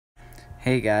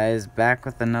Hey guys, back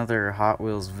with another Hot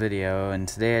Wheels video, and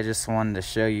today I just wanted to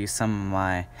show you some of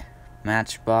my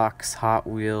Matchbox, Hot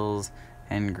Wheels,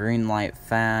 and Greenlight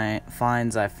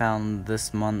finds I found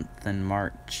this month in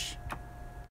March.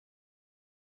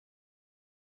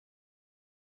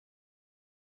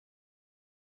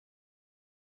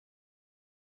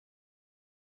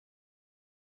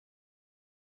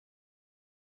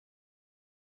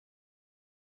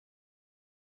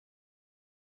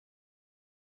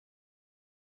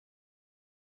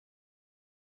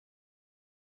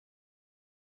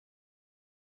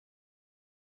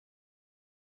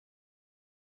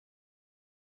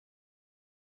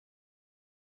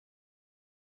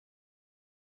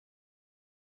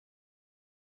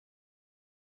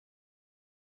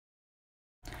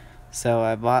 So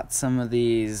I bought some of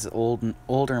these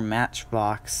older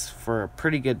Matchbox for a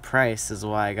pretty good price, is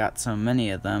why I got so many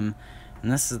of them. And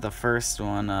this is the first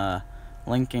one,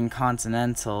 Lincoln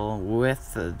Continental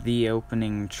with the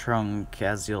opening trunk,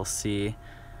 as you'll see,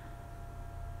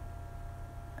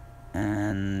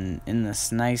 and in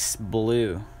this nice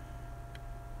blue.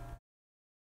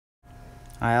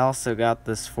 I also got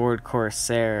this Ford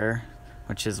Corsair,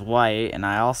 which is white, and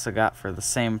I also got for the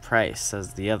same price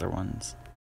as the other ones.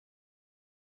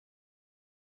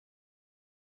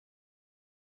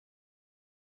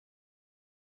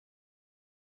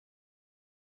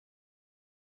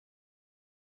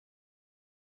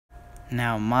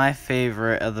 Now, my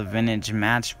favorite of the vintage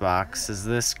Matchbox is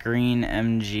this green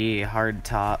MG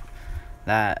hardtop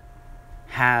that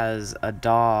has a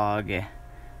dog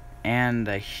and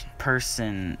a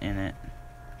person in it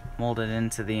molded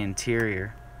into the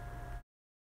interior.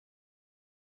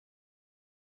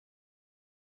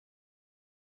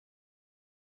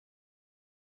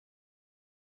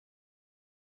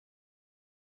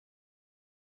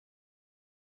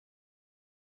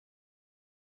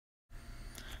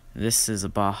 This is a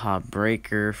Baja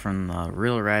Breaker from the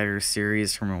Real Riders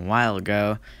series from a while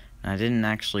ago. I didn't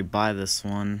actually buy this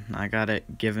one, I got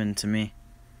it given to me.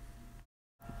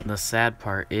 The sad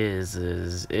part is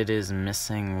it is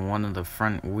missing one of the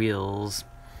front wheels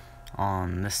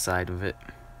on this side of it.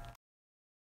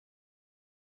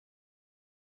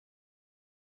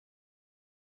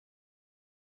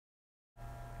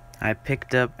 I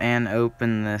picked up and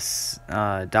opened this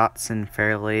Datsun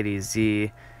Fairlady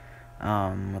Z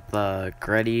with the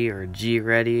Greddy or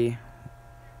G-Ready.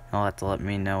 You'll have to let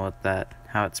me know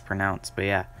how it's pronounced, but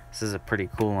yeah, this is a pretty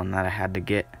cool one that I had to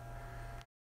get.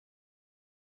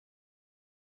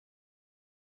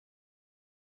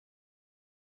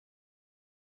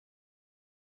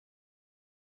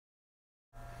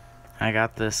 I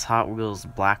got this Hot Wheels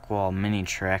Blackwall Mini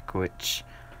Trek, which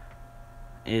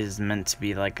is meant to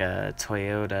be like a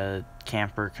Toyota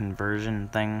camper conversion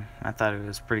thing. I thought it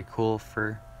was pretty cool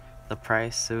for the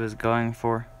price it was going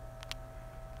for.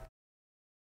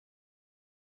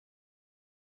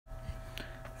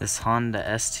 This Honda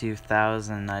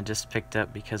S2000 I just picked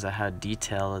up because of how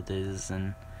detailed it is,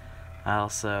 and I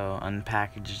also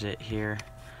unpackaged it here.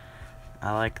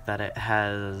 I like that it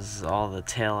has all the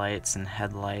taillights and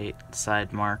headlight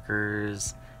side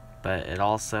markers, but it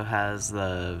also has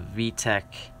the VTEC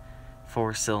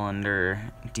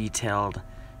 4-cylinder detailed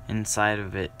inside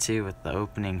of it too, with the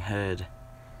opening hood.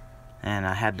 And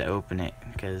I had to open it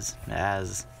because it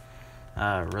has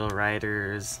Real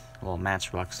Riders, well,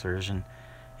 Matchbox version,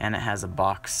 and it has a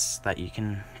box that you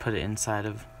can put it inside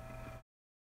of.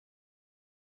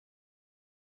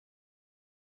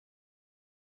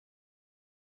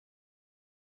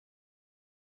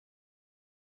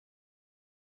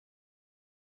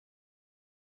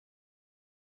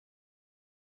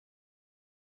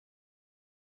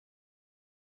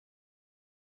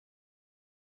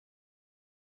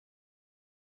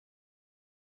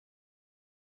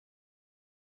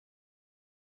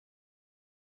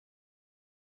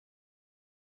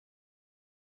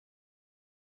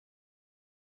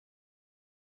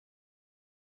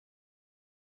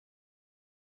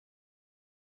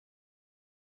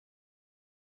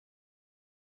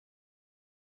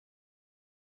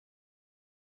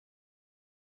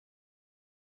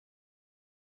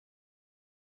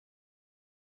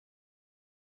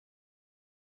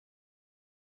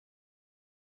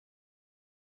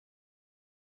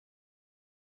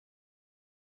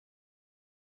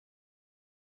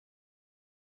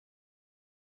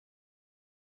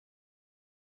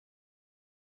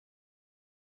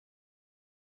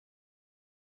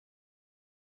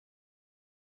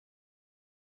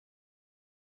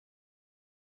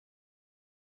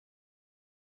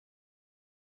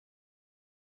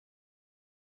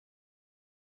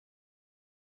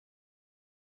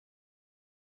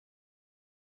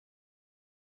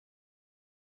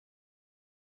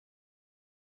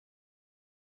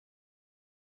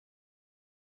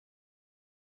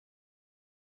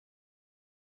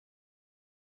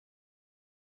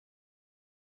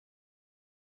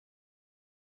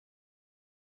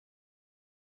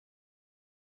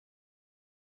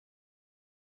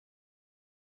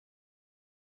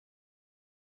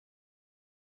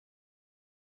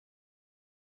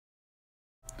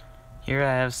 Here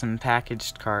I have some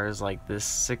packaged cars like this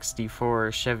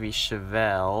 64 Chevy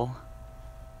Chevelle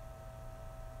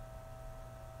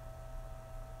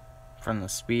from the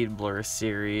Speed Blur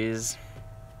series.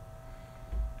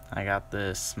 I got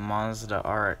this Mazda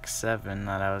RX-7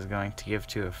 that I was going to give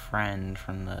to a friend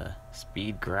from the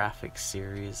Speed Graphics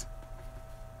series.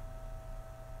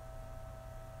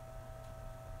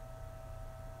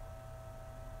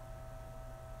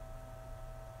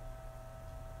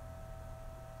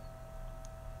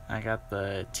 I got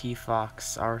the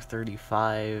T-Fox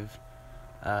R35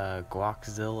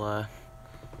 Guaczilla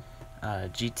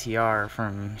GTR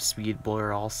from Speed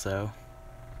Blur also.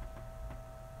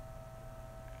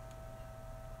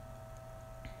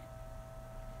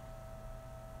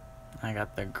 I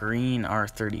got the green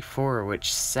R34,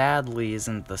 which sadly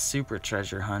isn't the Super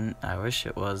Treasure Hunt. I wish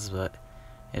it was, but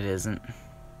it isn't.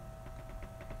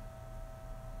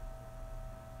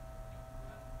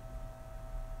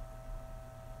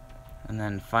 And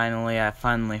then finally, I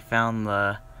found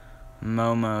the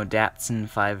Momo Datsun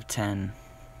 510.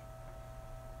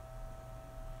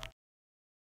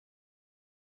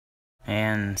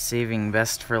 And saving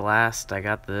best for last, I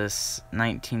got this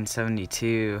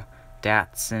 1972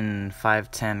 Datsun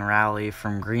 510 Rally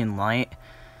from Greenlight,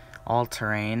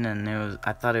 all-terrain, and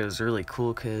I thought it was really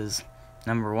cool because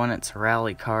number one, it's a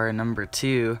rally car, and number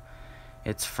two,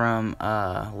 it's from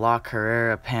La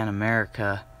Carrera Pan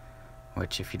America,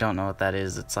 which, if you don't know what that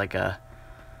is, it's like a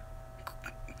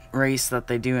race that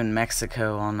they do in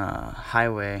Mexico on a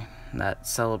highway that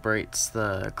celebrates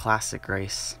the classic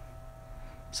race.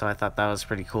 So I thought that was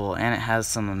pretty cool, and it has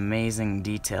some amazing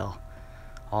detail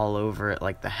all over it,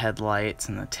 like the headlights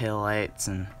and the taillights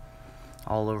and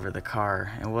all over the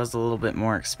car. It was a little bit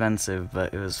more expensive,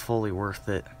 but it was fully worth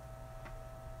it.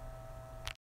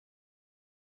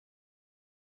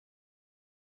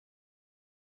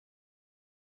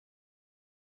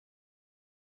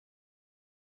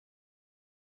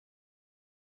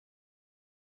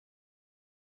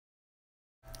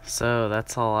 So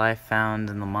that's all I found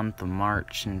in the month of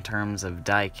March in terms of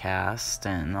die-cast,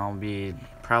 and I'll be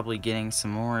probably getting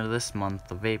some more this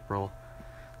month of April.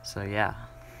 So yeah,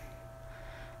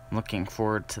 I'm looking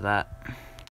forward to that.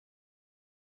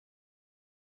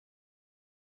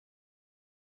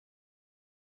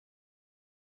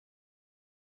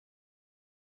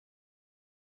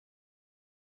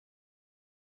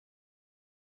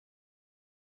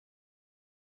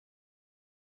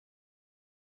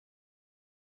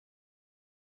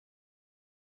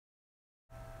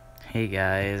 Hey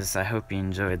guys, I hope you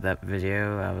enjoyed that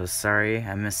video. I was sorry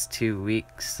I missed 2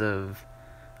 weeks of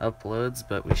uploads,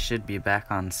 but we should be back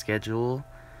on schedule.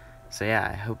 So yeah,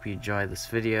 I hope you enjoyed this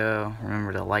video.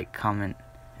 Remember to like, comment,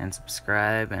 and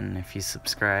subscribe, and if you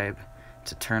subscribe,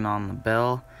 to turn on the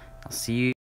bell. I'll see you